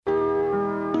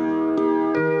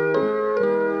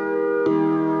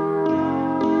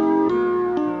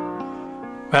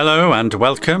Hello and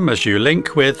welcome as you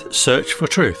link with Search for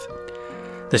Truth.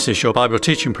 This is your Bible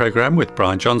teaching programme with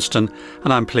Brian Johnston,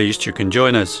 and I'm pleased you can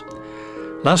join us.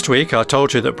 Last week I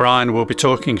told you that Brian will be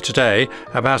talking today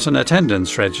about an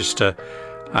attendance register,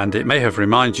 and it may have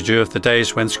reminded you of the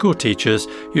days when school teachers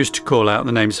used to call out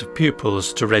the names of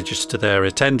pupils to register their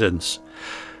attendance.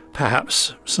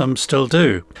 Perhaps some still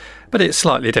do, but it's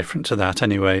slightly different to that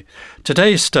anyway.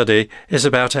 Today's study is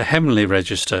about a heavenly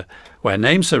register, where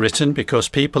names are written because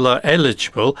people are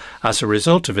eligible as a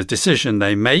result of a decision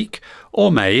they make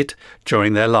or made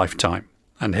during their lifetime.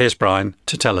 And here's Brian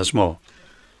to tell us more.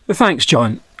 Thanks,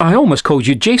 John. I almost called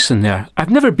you Jason there.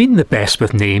 I've never been the best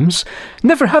with names,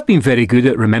 never have been very good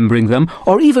at remembering them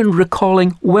or even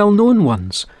recalling well-known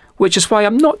ones, which is why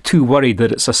I'm not too worried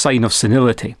that it's a sign of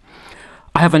senility.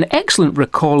 I have an excellent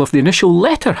recall of the initial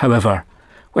letter, however.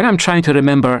 When I'm trying to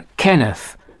remember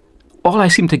Kenneth, all I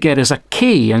seem to get is a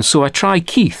K, and so I try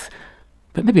Keith.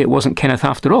 But maybe it wasn't Kenneth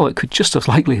after all, it could just as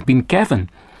likely have been Kevin.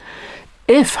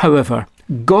 If, however,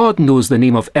 God knows the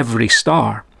name of every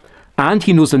star, and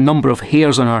He knows the number of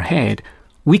hairs on our head,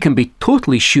 we can be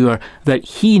totally sure that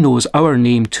He knows our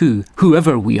name too,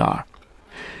 whoever we are.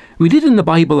 We read in the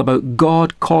Bible about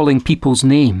God calling people's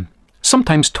name,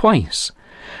 sometimes twice.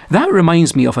 That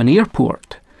reminds me of an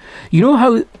airport. You know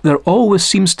how there always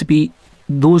seems to be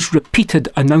those repeated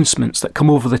announcements that come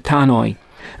over the tannoy?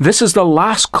 This is the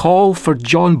last call for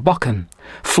John Buchan.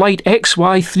 Flight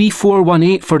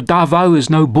XY3418 for Davao is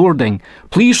now boarding.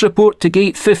 Please report to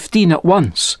gate 15 at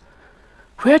once.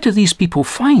 Where do these people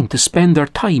find to spend their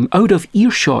time out of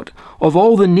earshot of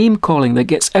all the name-calling that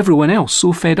gets everyone else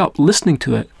so fed up listening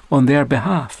to it on their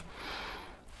behalf?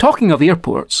 Talking of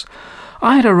airports,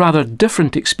 I had a rather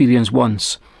different experience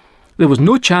once. There was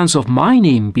no chance of my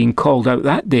name being called out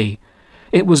that day.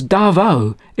 It was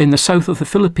Davao in the south of the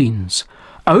Philippines.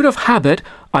 Out of habit,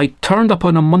 I turned up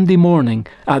on a Monday morning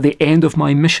at the end of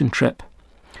my mission trip.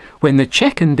 When the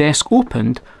check-in desk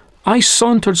opened, I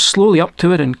sauntered slowly up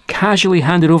to it and casually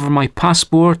handed over my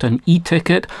passport and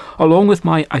e-ticket along with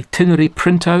my itinerary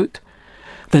printout.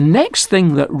 The next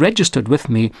thing that registered with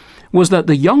me was that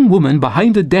the young woman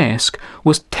behind the desk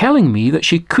was telling me that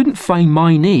she couldn't find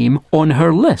my name on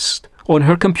her list, on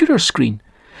her computer screen.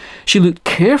 She looked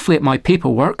carefully at my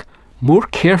paperwork, more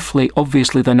carefully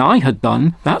obviously than I had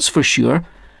done, that's for sure,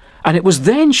 and it was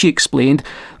then she explained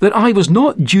that I was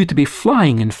not due to be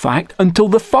flying, in fact, until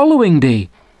the following day.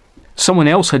 Someone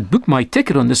else had booked my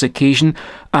ticket on this occasion,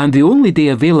 and the only day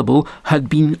available had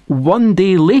been 1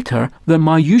 day later than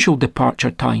my usual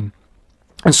departure time.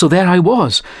 And so there I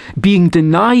was, being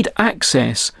denied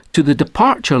access to the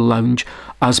departure lounge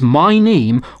as my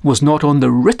name was not on the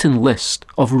written list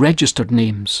of registered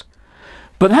names.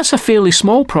 But that's a fairly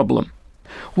small problem.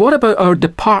 What about our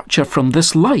departure from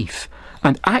this life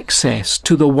and access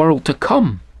to the world to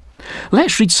come?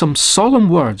 Let's read some solemn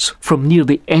words from near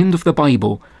the end of the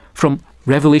Bible, from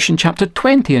Revelation chapter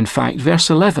 20, in fact, verse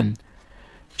 11.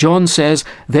 John says,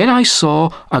 "Then I saw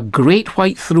a great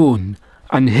white throne,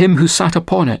 and him who sat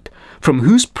upon it, from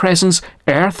whose presence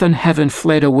earth and heaven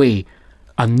fled away,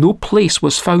 and no place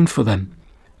was found for them.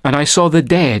 And I saw the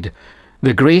dead,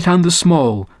 the great and the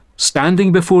small,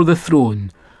 standing before the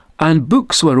throne, and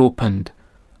books were opened.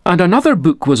 And another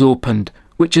book was opened,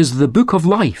 which is the book of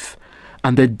life.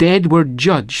 And the dead were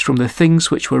judged from the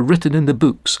things which were written in the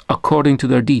books, according to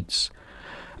their deeds.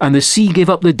 And the sea gave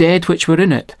up the dead which were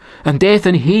in it, and death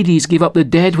and Hades gave up the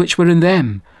dead which were in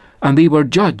them, and they were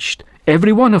judged,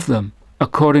 every one of them,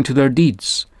 according to their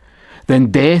deeds.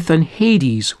 Then death and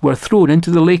Hades were thrown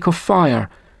into the lake of fire.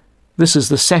 This is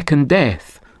the second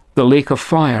death, the lake of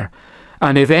fire.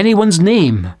 And if anyone's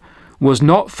name was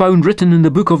not found written in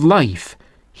the book of life,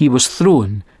 he was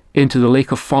thrown into the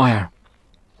lake of fire."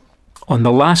 On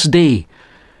the last day,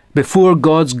 before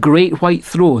God's great white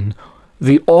throne,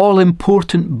 the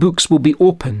all-important books will be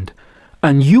opened,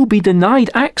 and you'll be denied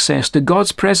access to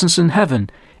God's presence in heaven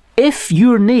if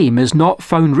your name is not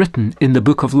found written in the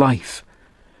book of life.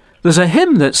 There's a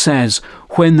hymn that says,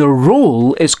 "When the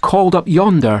roll is called up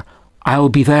yonder, I'll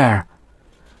be there."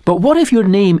 But what if your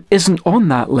name isn't on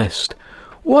that list?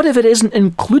 What if it isn't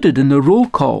included in the roll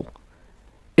call?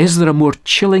 Is there a more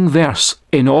chilling verse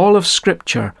in all of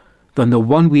Scripture than the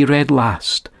one we read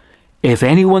last? If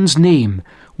anyone's name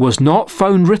was not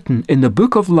found written in the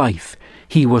book of life,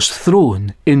 he was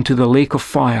thrown into the lake of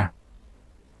fire.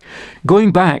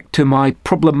 Going back to my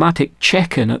problematic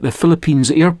check-in at the Philippines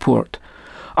airport,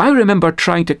 I remember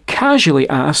trying to casually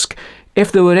ask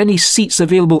if there were any seats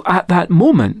available at that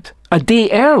moment, a day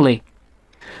early.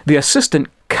 The assistant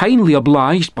kindly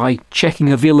obliged by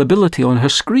checking availability on her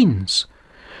screens.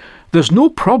 There's no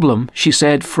problem, she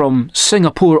said, from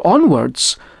Singapore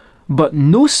onwards, but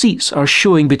no seats are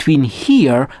showing between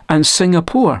here and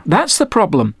Singapore. That's the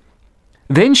problem.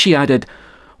 Then she added,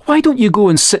 why don't you go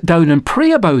and sit down and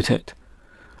pray about it?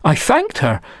 I thanked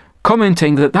her,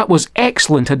 commenting that that was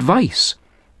excellent advice.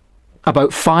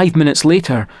 About 5 minutes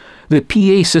later, the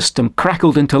PA system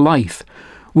crackled into life.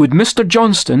 Would Mr.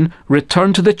 Johnston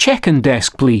return to the check-in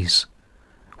desk, please?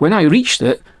 When I reached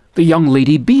it, the young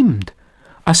lady beamed.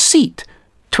 A seat,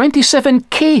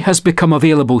 27K, has become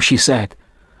available, she said.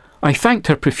 I thanked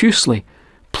her profusely,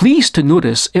 pleased to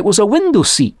notice it was a window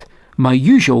seat, my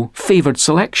usual favoured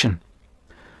selection.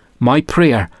 My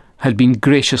prayer had been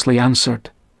graciously answered.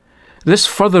 This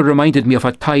further reminded me of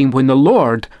a time when the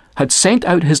Lord had sent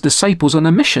out his disciples on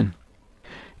a mission.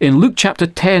 In Luke chapter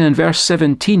 10 and verse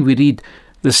 17 we read,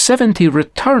 the 70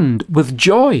 returned with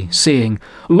joy, saying,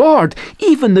 Lord,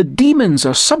 even the demons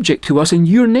are subject to us in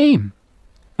your name.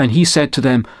 And he said to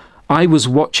them, I was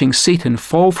watching Satan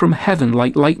fall from heaven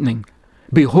like lightning.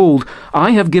 Behold,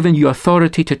 I have given you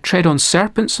authority to tread on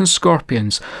serpents and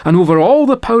scorpions, and over all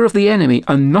the power of the enemy,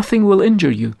 and nothing will injure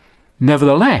you.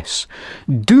 Nevertheless,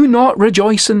 do not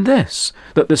rejoice in this,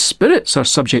 that the spirits are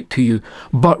subject to you,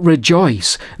 but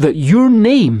rejoice that your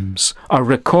names are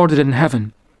recorded in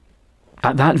heaven.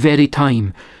 At that very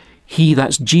time, he,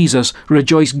 that's Jesus,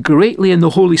 rejoiced greatly in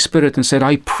the Holy Spirit and said,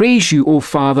 I praise you, O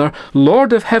Father,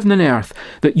 Lord of heaven and earth,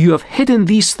 that you have hidden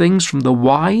these things from the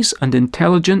wise and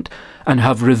intelligent and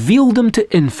have revealed them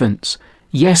to infants.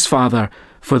 Yes, Father,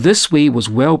 for this way was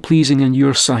well-pleasing in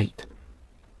your sight.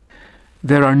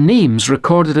 There are names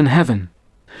recorded in heaven.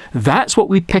 That's what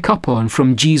we pick up on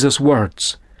from Jesus'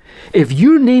 words. If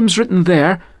your name's written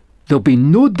there, there'll be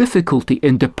no difficulty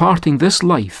in departing this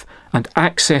life and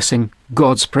accessing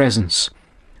God's presence.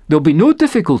 There'll be no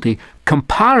difficulty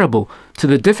comparable to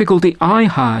the difficulty I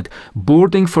had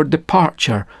boarding for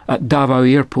departure at Davao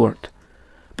Airport.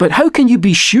 But how can you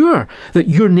be sure that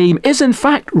your name is in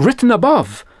fact written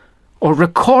above or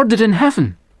recorded in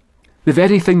heaven? The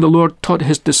very thing the Lord taught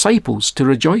his disciples to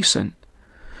rejoice in.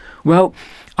 Well,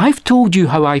 I've told you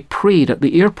how I prayed at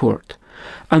the airport,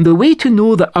 and the way to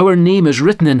know that our name is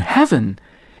written in heaven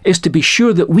is to be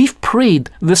sure that we've prayed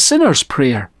the sinner's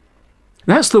prayer.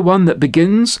 That's the one that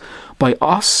begins by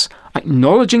us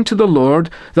acknowledging to the Lord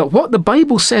that what the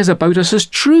Bible says about us is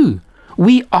true.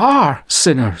 We are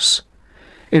sinners.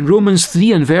 In Romans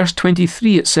 3 and verse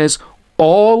 23 it says,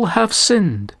 all have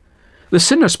sinned. The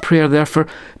sinner's prayer, therefore,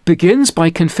 begins by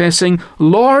confessing,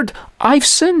 Lord, I've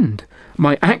sinned.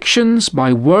 My actions,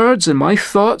 my words, and my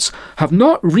thoughts have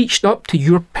not reached up to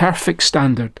your perfect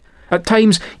standard. At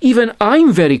times, even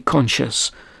I'm very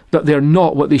conscious that they're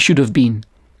not what they should have been.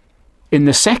 In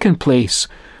the second place,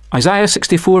 Isaiah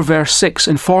 64 verse 6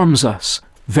 informs us,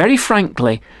 very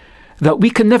frankly, that we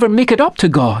can never make it up to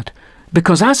God,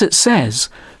 because as it says,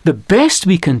 the best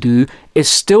we can do is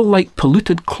still like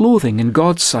polluted clothing in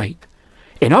God's sight.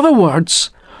 In other words,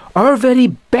 our very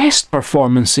best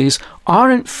performances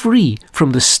aren't free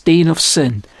from the stain of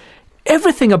sin.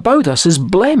 Everything about us is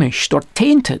blemished or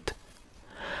tainted.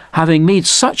 Having made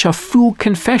such a full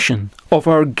confession of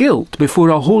our guilt before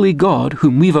a holy God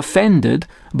whom we've offended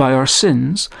by our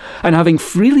sins, and having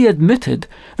freely admitted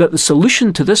that the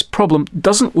solution to this problem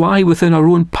doesn't lie within our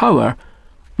own power,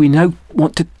 we now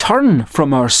want to turn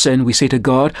from our sin, we say to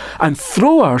God, and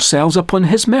throw ourselves upon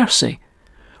his mercy.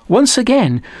 Once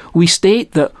again, we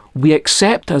state that we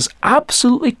accept as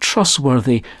absolutely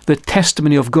trustworthy the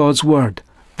testimony of God's Word,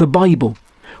 the Bible,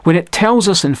 when it tells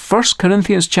us in 1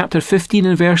 Corinthians chapter 15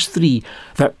 and verse 3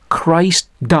 that Christ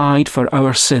died for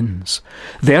our sins.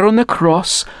 There on the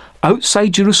cross,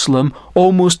 outside Jerusalem,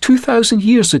 almost 2,000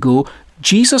 years ago,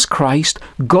 Jesus Christ,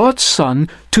 God's Son,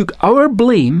 took our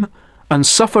blame and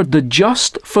suffered the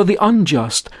just for the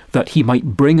unjust that he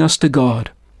might bring us to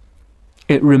God.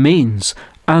 It remains,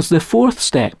 as the fourth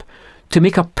step, to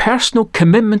make a personal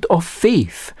commitment of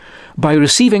faith by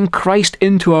receiving Christ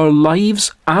into our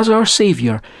lives as our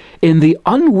Saviour in the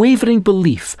unwavering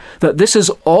belief that this is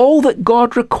all that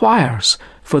God requires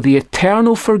for the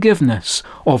eternal forgiveness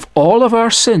of all of our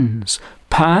sins,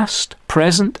 past,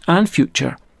 present and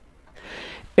future.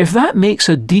 If that makes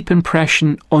a deep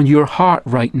impression on your heart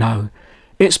right now,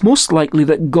 it's most likely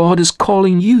that God is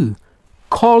calling you,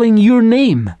 calling your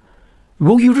name.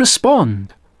 Will you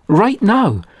respond right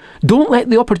now? Don't let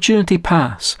the opportunity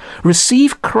pass.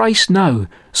 Receive Christ now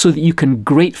so that you can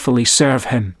gratefully serve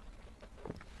him.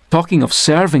 Talking of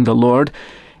serving the Lord,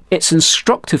 it's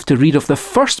instructive to read of the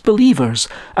first believers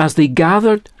as they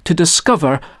gathered to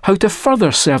discover how to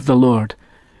further serve the Lord.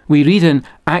 We read in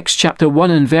Acts chapter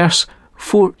 1 and verse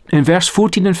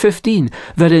 14 and 15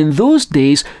 that in those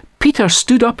days Peter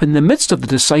stood up in the midst of the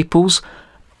disciples,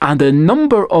 and the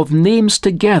number of names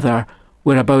together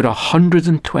were about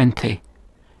 120.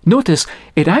 Notice,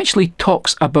 it actually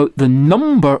talks about the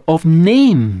number of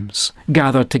names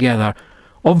gathered together,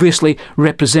 obviously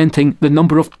representing the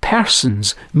number of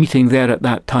persons meeting there at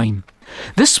that time.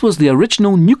 This was the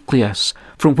original nucleus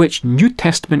from which New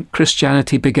Testament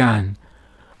Christianity began.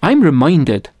 I'm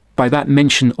reminded by that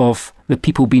mention of the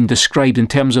people being described in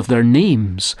terms of their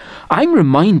names. I'm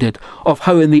reminded of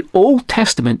how in the Old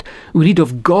Testament we read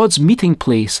of God's meeting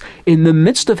place in the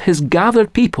midst of his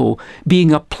gathered people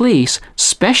being a place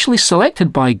specially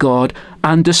selected by God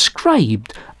and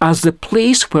described as the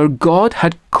place where God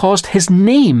had caused his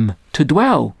name to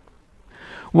dwell.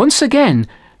 Once again,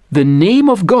 the name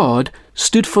of God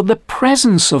stood for the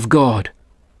presence of God,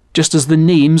 just as the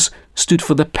names stood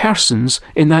for the persons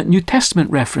in that New Testament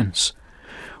reference.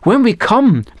 When we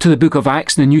come to the book of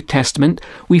Acts in the New Testament,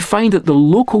 we find that the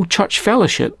local church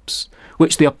fellowships,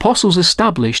 which the apostles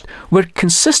established, were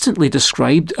consistently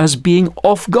described as being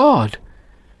of God.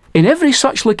 In every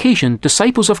such location,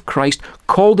 disciples of Christ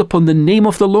called upon the name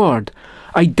of the Lord,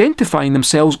 identifying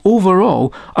themselves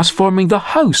overall as forming the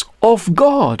house of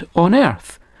God on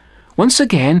earth. Once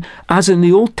again, as in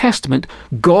the Old Testament,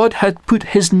 God had put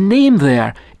his name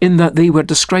there in that they were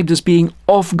described as being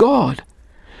of God.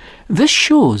 This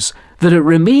shows that it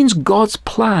remains God's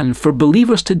plan for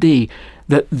believers today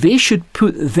that they should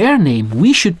put their name,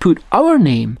 we should put our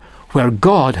name, where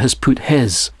God has put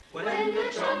his. When the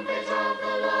trumpet of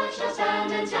the Lord shall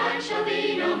sound and time shall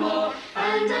be no more,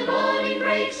 and the morning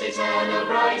breaks eternal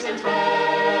bright and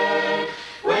fair,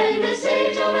 when the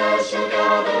saved on earth shall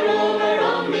gather over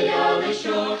on the early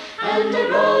shore, and the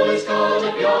roll is called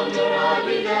up yonder, I'll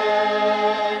be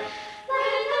there.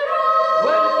 When the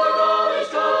roll is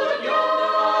called up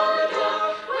yonder, I'll be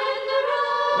there.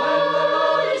 When the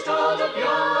roll is called up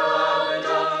yonder, I'll be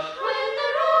there.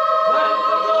 When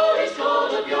the roll is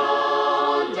called up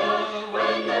yonder,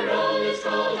 when the roll is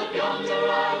called up yonder,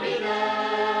 I'll be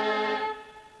there.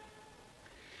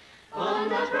 On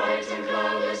that bright and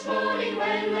cloudless morning,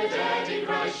 when the dead in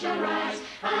Christ shall rise,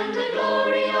 and the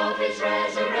glory of his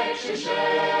resurrection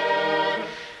share,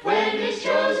 when his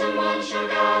chosen ones shall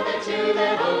gather to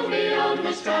their home beyond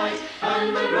the skies,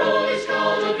 and the roll is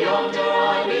called up yonder,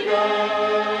 I'll be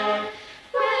there.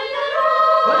 When the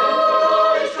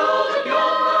roll is called up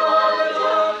yonder, I'll be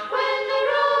there. When the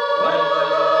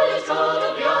roll is called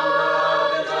up yonder,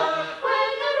 I'll be there.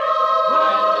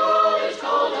 When the roll is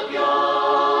called up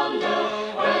yonder,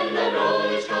 when the roll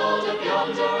is called up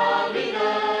yonder, I'll be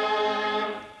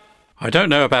there. I don't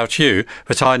know about you,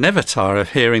 but I never tire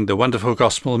of hearing the wonderful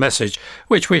gospel message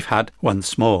which we've had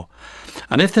once more.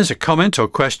 And if there's a comment or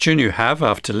question you have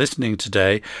after listening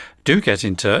today, do get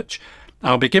in touch.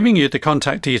 I'll be giving you the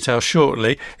contact details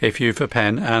shortly if you've a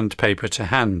pen and paper to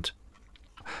hand.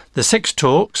 The 6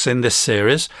 talks in this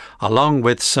series, along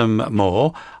with some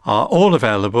more, are all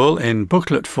available in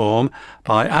booklet form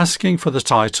by asking for the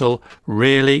title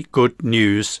Really Good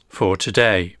News for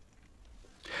Today.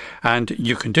 And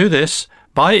you can do this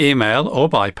by email or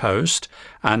by post,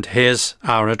 and here's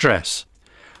our address.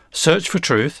 Search for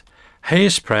Truth,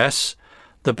 Hayes Press,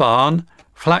 The Barn,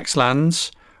 Flaxlands,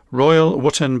 Royal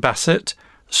Wootton Bassett,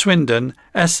 Swindon,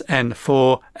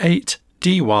 SN4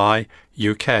 8DY,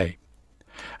 UK.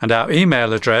 And our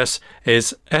email address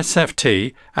is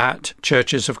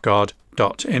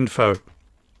sft@churchesofgod.info.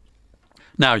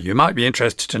 Now, you might be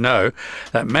interested to know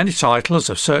that many titles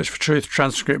of Search for Truth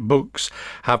transcript books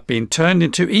have been turned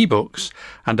into ebooks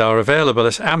and are available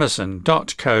at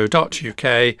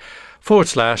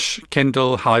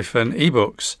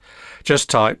amazon.co.uk/Kindle-ebooks. Just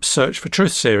type Search for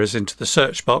Truth series into the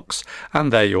search box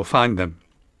and there you'll find them.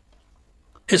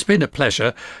 It's been a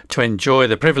pleasure to enjoy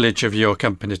the privilege of your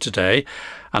company today,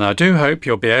 and I do hope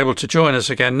you'll be able to join us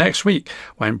again next week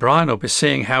when Brian will be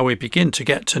seeing how we begin to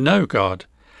get to know God.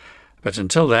 But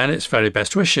until then, it's very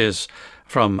best wishes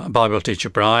from Bible teacher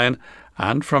Brian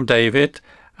and from David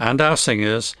and our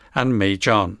singers and me,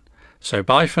 John. So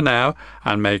bye for now,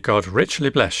 and may God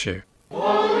richly bless you.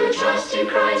 All who trust in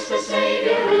Christ the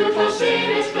Saviour, who for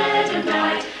sinners bled and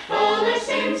died, all their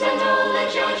sins and all their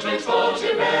judgments for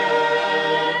to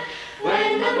bear.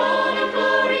 When the morn of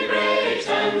glory breaks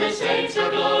and the saints are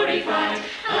glorified,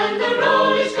 and the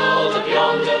roll is called up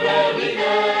yonder,